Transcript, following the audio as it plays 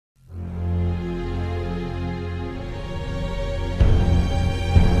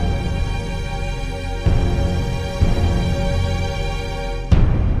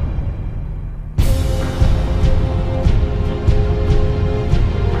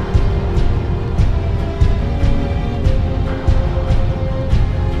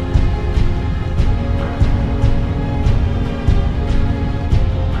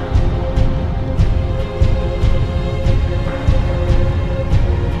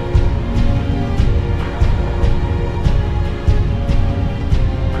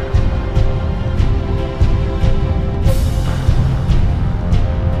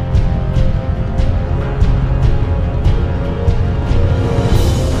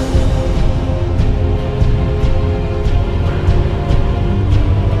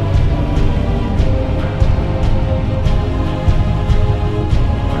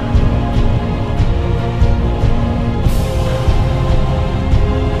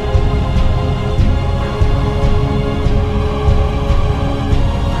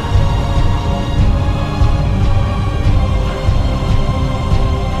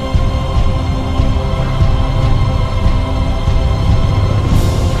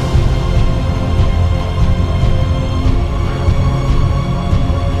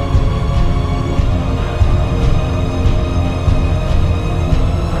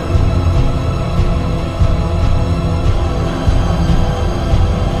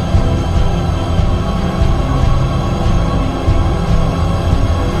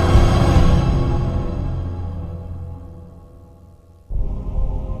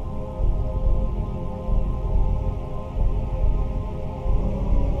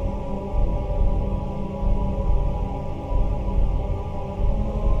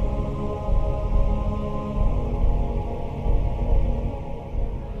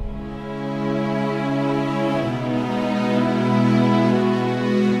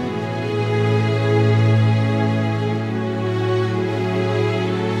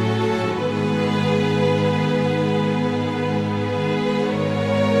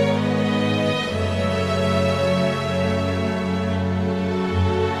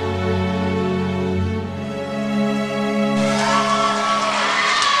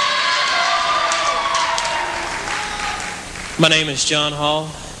My name is John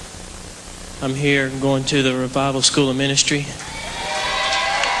Hall. I'm here going to the Revival School of Ministry.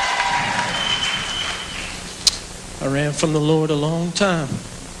 I ran from the Lord a long time.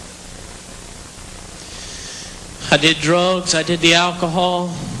 I did drugs, I did the alcohol,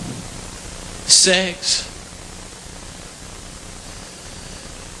 sex.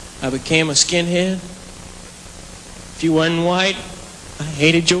 I became a skinhead. If you wasn't white, I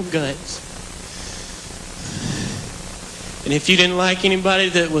hated your guts. And if you didn't like anybody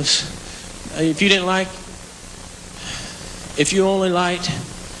that was, if you only liked,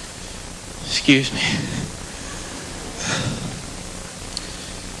 excuse me,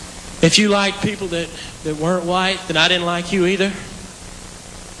 if you liked people that weren't white, then I didn't like you either.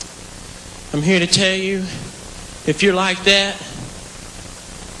 I'm here to tell you, if you're like that,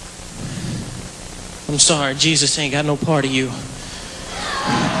 I'm sorry, Jesus ain't got no part of you.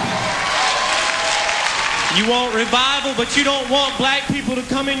 You want revival, but you don't want black people to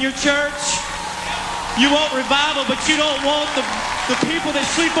come in your church. You want revival, but you don't want the people that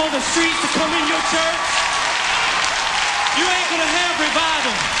sleep on the streets to come in your church. You ain't going to have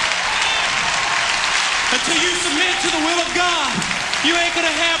revival until you submit to the will of God. You ain't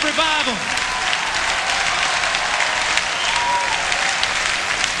going to have revival.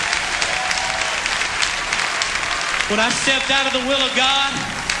 When I stepped out of the will of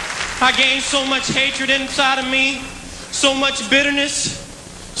God, I gained so much hatred inside of me, so much bitterness,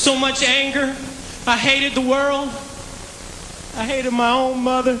 so much anger. I hated the world. I hated my own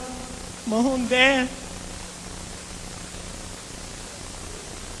mother, my own dad.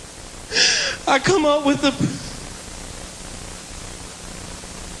 I come up with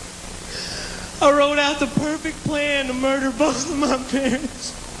I wrote out the perfect plan to murder both of my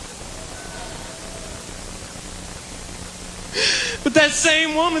parents. But that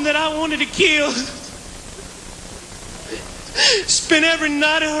same woman that I wanted to kill spent every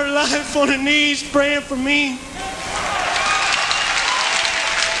night of her life on her knees praying for me.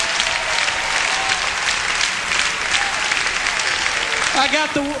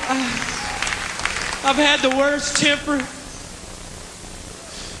 I've had the worst temper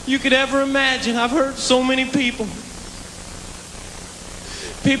you could ever imagine. I've hurt so many people.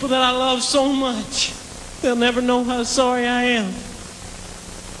 People that I love so much. They'll never know how sorry I am.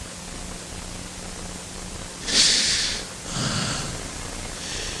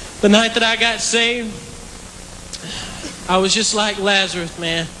 The night that I got saved, I was just like Lazarus,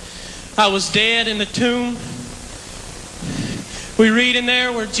 man. I was dead in the tomb. We read in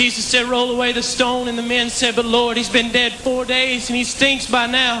there where Jesus said, roll away the stone, and the men said, but Lord, he's been dead 4 days and he stinks by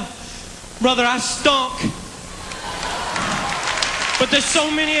now. Brother, I stunk. But there's so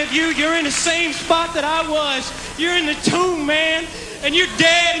many of you, you're in the same spot that I was. You're in the tomb, man, and you're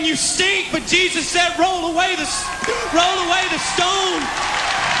dead and you stink, but Jesus said, roll away the stone.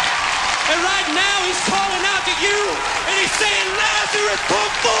 And right now he's calling out to you and he's saying, Lazarus, come